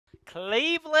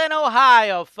Cleveland,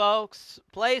 Ohio, folks.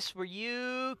 Place where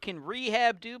you can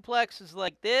rehab duplexes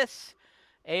like this.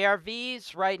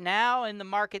 ARVs right now in the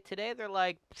market today, they're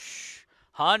like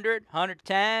 100,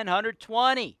 110,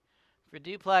 120 for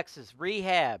duplexes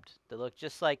rehabbed that look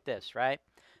just like this, right?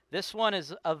 This one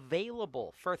is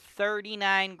available for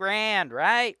 39 grand,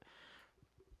 right?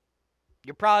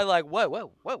 You're probably like,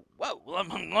 whoa. Let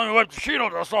me wipe the sheet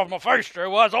of dust off my face, Jay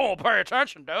Wise. I won't pay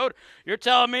attention, dude. You're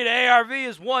telling me the ARV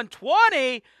is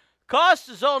 120, cost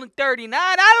is only 39.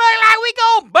 I look like we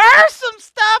gonna burn some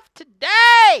stuff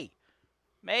today.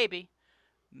 Maybe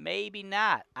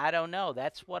not. I don't know.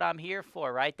 That's what I'm here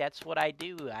for, right? That's what I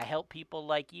do. I help people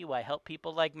like you. I help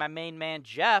people like my main man,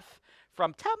 Jeff,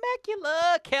 from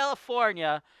Temecula,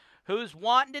 California, who's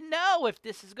wanting to know if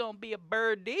this is going to be a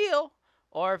bird deal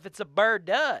or if it's a bird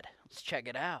dud. Let's check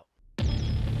it out.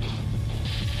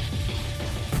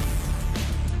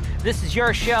 This is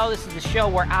your show. This is the show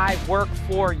where I work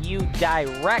for you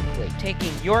directly,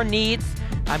 taking your needs.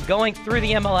 I'm going through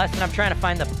the MLS, and I'm trying to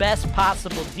find the best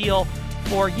possible deal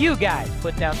for you guys.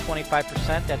 Put down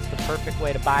 25%. That's the perfect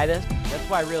way to buy this. That's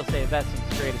why real estate investing is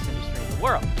the greatest industry in the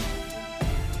world.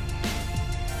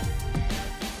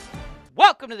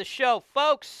 Welcome to the show,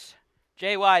 folks.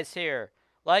 Jay Wise here.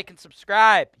 Like and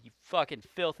subscribe, you fucking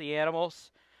filthy animals.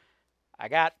 I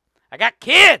got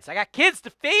kids. I got kids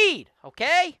to feed,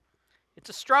 okay?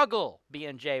 It's a struggle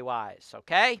being Jay Wise,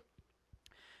 okay?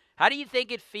 How do you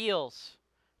think it feels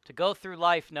to go through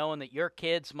life knowing that your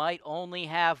kids might only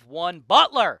have one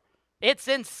butler? It's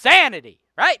insanity,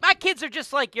 right? My kids are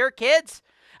just like your kids.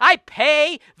 I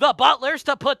pay the butlers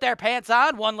to put their pants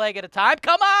on one leg at a time.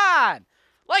 Come on.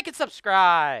 Like and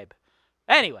subscribe.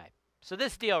 Anyway, so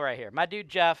this deal right here, my dude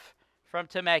Jeff from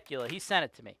Temecula, he sent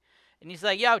it to me. And he's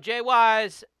like, yo, Jay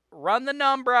Wise, run the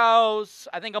numbros.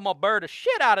 I think I'm going to bird a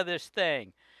shit out of this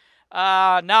thing.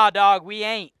 Nah, dog, we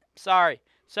ain't. Sorry,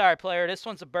 player. This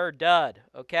one's a bird dud,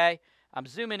 okay? I'm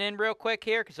zooming in real quick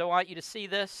here because I want you to see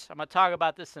this. I'm going to talk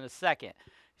about this in a second.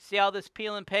 See all this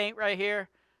peel and paint right here?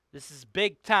 This is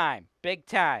big time,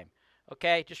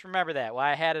 okay? Just remember that.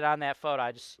 Why I had it on that photo,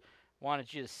 I just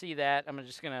wanted you to see that. I'm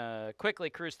just going to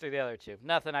quickly cruise through the other two.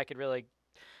 Nothing I could really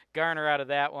garner out of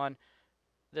that one.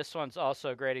 This one's also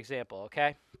a great example,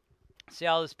 okay? See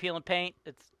all this peel and paint?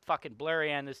 It's fucking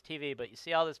blurry on this TV, but you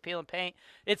see all this peel and paint?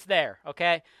 It's there,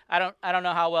 okay? I don't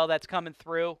know how well that's coming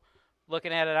through.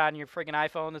 Looking at it on your freaking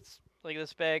iPhone, it's like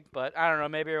this big, but I don't know.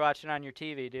 Maybe you're watching on your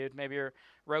TV, dude. Maybe you're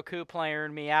Roku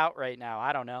playing me out right now.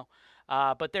 I don't know.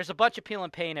 But there's a bunch of peel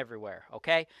and paint everywhere,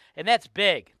 okay? And that's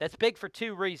big. That's big for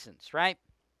two reasons, right?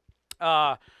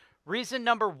 Reason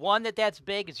number one that's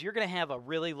big is you're going to have a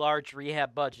really large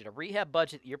rehab budget, a rehab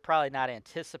budget that you're probably not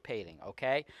anticipating,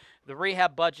 okay? The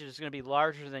rehab budget is going to be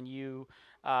larger than you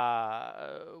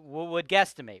would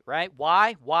guesstimate, right?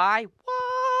 Why,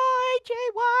 Jay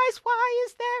Wise? Why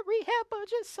is that rehab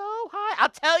budget so high? I'll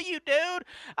tell you, dude.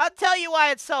 I'll tell you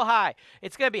why it's so high.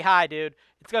 It's going to be high, dude.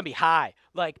 It's going to be high,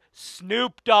 like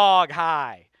Snoop Dogg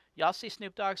high. Y'all see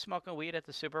Snoop Dogg smoking weed at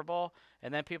the Super Bowl?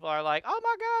 And then people are like, oh,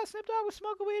 my God, Snoop Dogg was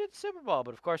smoking weed at the Super Bowl.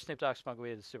 But, of course, Snoop Dogg smoking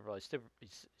weed at the Super Bowl.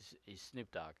 He's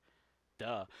Snoop Dogg.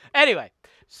 Duh. Anyway,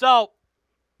 so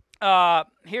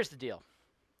here's the deal.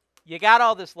 You got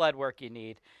all this lead work you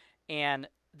need, and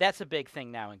that's a big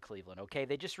thing now in Cleveland, okay?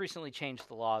 They just recently changed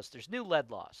the laws. There's new lead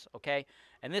laws, okay?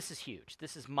 And this is huge.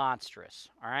 This is monstrous,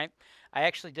 all right? I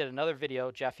actually did another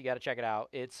video. Jeff, you got to check it out.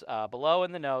 It's below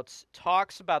in the notes.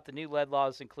 Talks about the new lead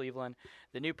laws in Cleveland,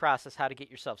 the new process, how to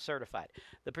get yourself certified.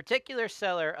 The particular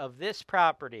seller of this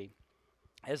property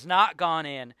has not gone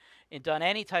in and done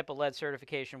any type of lead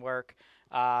certification work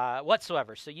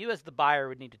whatsoever. So you as the buyer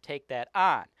would need to take that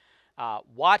on.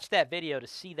 Watch that video to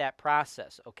see that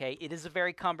process, okay? It is a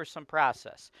very cumbersome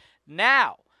process.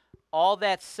 Now, all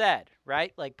that said,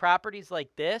 right, like properties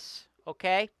like this,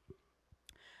 okay,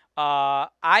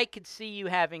 I could see you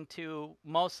having to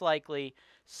most likely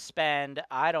spend,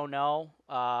 I don't know,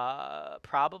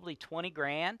 probably 20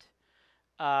 grand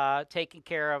taking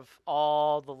care of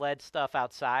all the lead stuff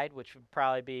outside, which would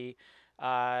probably be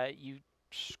you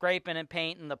scraping and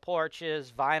painting the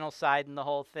porches, vinyl siding the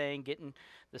whole thing, getting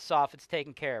the soffits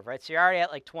taken care of, right? So you're already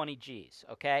at like 20 G's,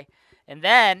 okay? And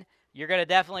then you're going to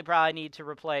definitely probably need to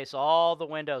replace all the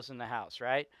windows in the house,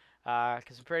 right?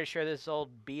 Because I'm pretty sure this old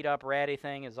beat-up ratty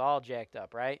thing is all jacked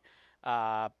up, right?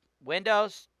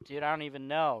 Windows, dude, I don't even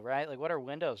know, right? Like, what are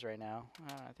windows right now?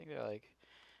 I think they're like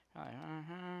we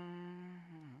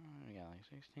got like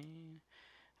 16.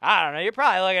 I don't know. You're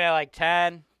probably looking at like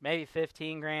 10, maybe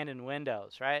 15 grand in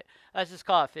windows, right? Let's just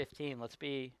call it 15. Let's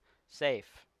be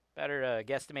safe. Better to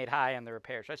guesstimate high on the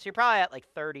repairs, right? So you're probably at like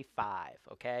 35,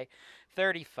 okay?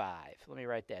 35. Let me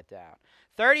write that down.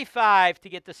 35 to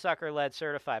get the sucker lead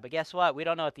certified. But guess what? We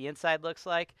don't know what the inside looks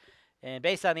like. And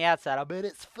based on the outside, I bet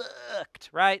it's fucked,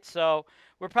 right? So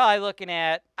we're probably looking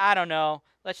at, I don't know,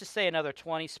 let's just say another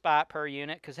 20 spot per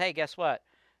unit. Because, hey, guess what?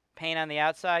 Paint on the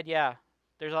outside, yeah.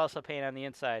 There's also paint on the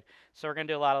inside. So we're going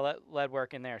to do a lot of lead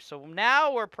work in there. So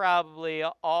now we're probably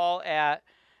all at,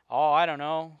 oh, I don't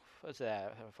know. What's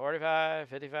that? 45,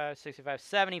 55, 65,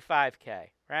 75K,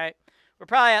 right? We're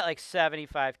probably at like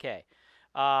 75K.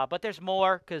 But there's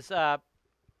more because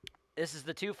this is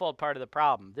the twofold part of the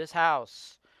problem. This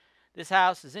house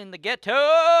is in the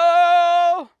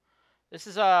ghetto. It's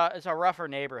a rougher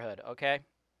neighborhood, okay?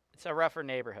 It's a rougher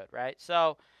neighborhood, right?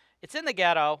 So it's in the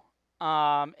ghetto,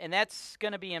 and that's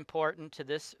going to be important to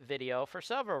this video for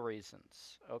several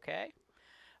reasons, okay?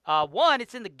 One,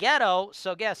 it's in the ghetto,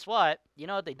 so guess what? You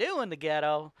know what they do in the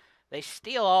ghetto? They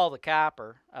steal all the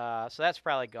copper, so that's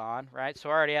probably gone, right? So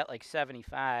we're already at like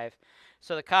 75.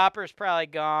 So the copper's probably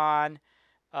gone.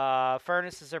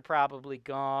 Furnaces are probably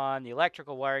gone. The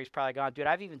electrical wiring's probably gone. Dude,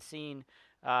 I've even seen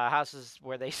houses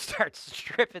where they start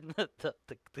stripping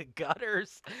the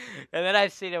gutters. And then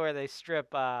I've seen it where they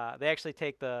strip, they actually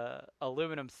take the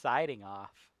aluminum siding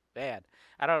off. Man,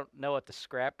 I don't know what the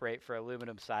scrap rate for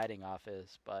aluminum siding off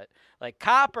is, but like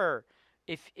copper,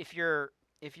 if you're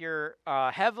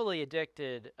heavily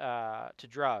addicted to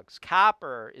drugs,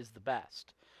 copper is the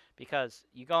best because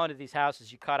you go into these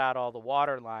houses, you cut out all the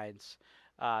water lines,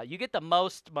 you get the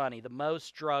most money, the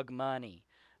most drug money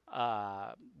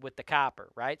with the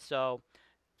copper, right? So,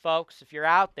 folks, if you're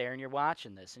out there and you're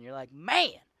watching this and you're like,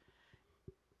 man,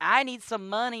 I need some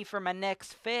money for my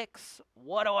next fix.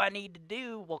 What do I need to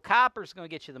do? Well, copper's going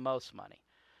to get you the most money.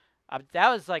 That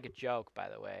was like a joke, by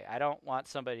the way. I don't want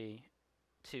somebody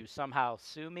to somehow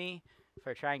sue me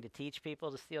for trying to teach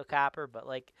people to steal copper. But,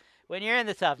 like, when you're in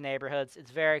the tough neighborhoods, it's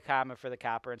very common for the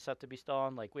copper and stuff to be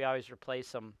stolen. Like, we always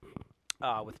replace them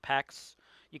with PEX.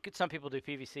 Some people do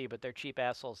PVC, but they're cheap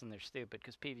assholes and they're stupid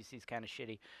because PVC is kind of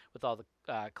shitty with all the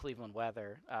Cleveland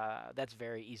weather. That's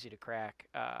very easy to crack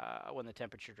when the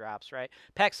temperature drops, right?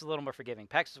 PEX is a little more forgiving.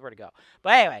 PEX is where to go.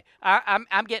 But anyway,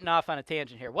 I'm getting off on a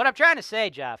tangent here. What I'm trying to say,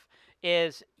 Jeff,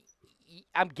 is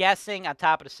I'm guessing on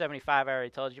top of the 75 I already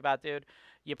told you about, dude,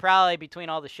 you probably, between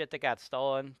all the shit that got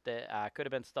stolen, that could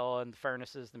have been stolen, the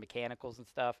furnaces, the mechanicals and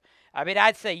stuff, I mean,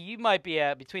 I'd say you might be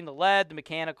between the lead, the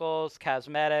mechanicals,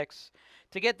 cosmetics,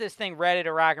 to get this thing ready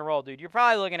to rock and roll, dude, you're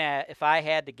probably looking at, if I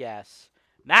had to guess,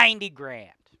 90 grand.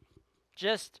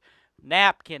 Just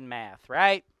napkin math,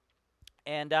 right?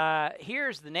 And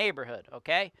here's the neighborhood,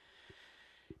 okay?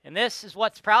 And this is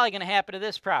what's probably going to happen to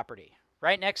this property.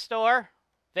 Right next door,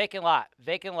 vacant lot,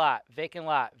 vacant lot, vacant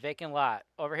lot, vacant lot.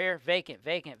 Over here, vacant,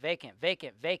 vacant, vacant,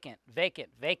 vacant, vacant, vacant,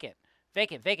 vacant,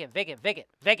 vacant, vacant, vacant, vacant,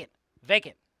 vacant,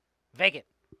 vacant, vacant,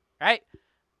 right?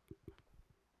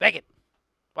 Vacant.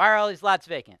 Why are all these lots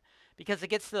vacant? Because it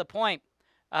gets to the point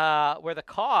where the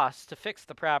cost to fix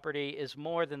the property is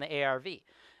more than the ARV.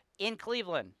 In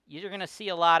Cleveland, you're going to see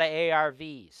a lot of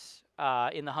ARVs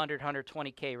in the 100,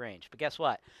 120K range. But guess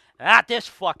what? Not this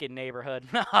fucking neighborhood.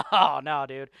 No,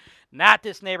 dude. Not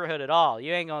this neighborhood at all.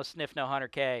 You ain't going to sniff no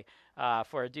 100K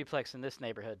for a duplex in this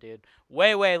neighborhood, dude.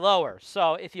 Way, way lower.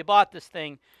 So if you bought this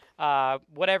thing,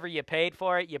 whatever you paid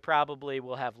for it, you probably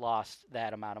will have lost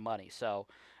that amount of money. So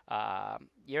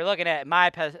you're looking at,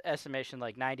 my estimation,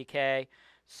 like 90K.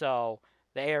 So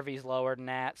the ARV is lower than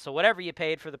that. So whatever you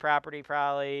paid for the property,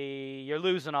 probably you're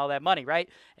losing all that money, right?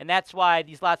 And that's why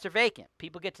these lots are vacant.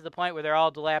 People get to the point where they're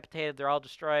all dilapidated, they're all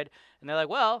destroyed, and they're like,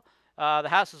 well, the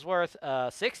house is worth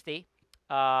 60,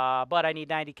 but I need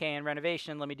 90K in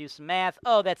renovation. Let me do some math.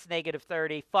 Oh, that's negative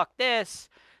 30. Fuck this.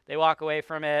 They walk away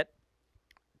from it,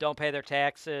 don't pay their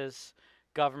taxes,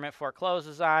 government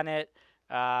forecloses on it.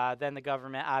 Then the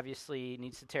government obviously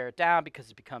needs to tear it down because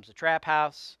it becomes a trap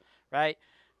house, right?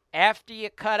 After you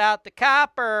cut out the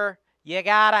copper, you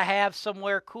got to have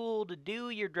somewhere cool to do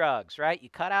your drugs, right? You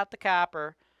cut out the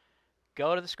copper,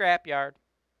 go to the scrapyard,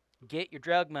 get your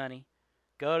drug money,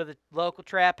 go to the local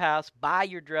trap house, buy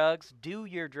your drugs, do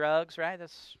your drugs, right?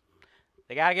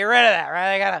 They got to get rid of that,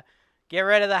 right? They got to get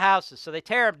rid of the houses. So they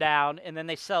tear them down, and then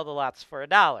they sell the lots for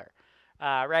 $1.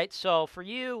 Right? So for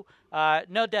you,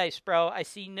 no dice, bro. I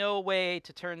see no way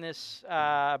to turn this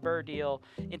bird deal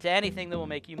into anything that will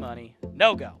make you money.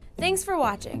 No go. Thanks for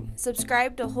watching.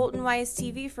 Subscribe to HoltonWise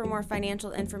TV for more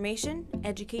financial information,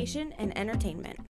 education, and entertainment.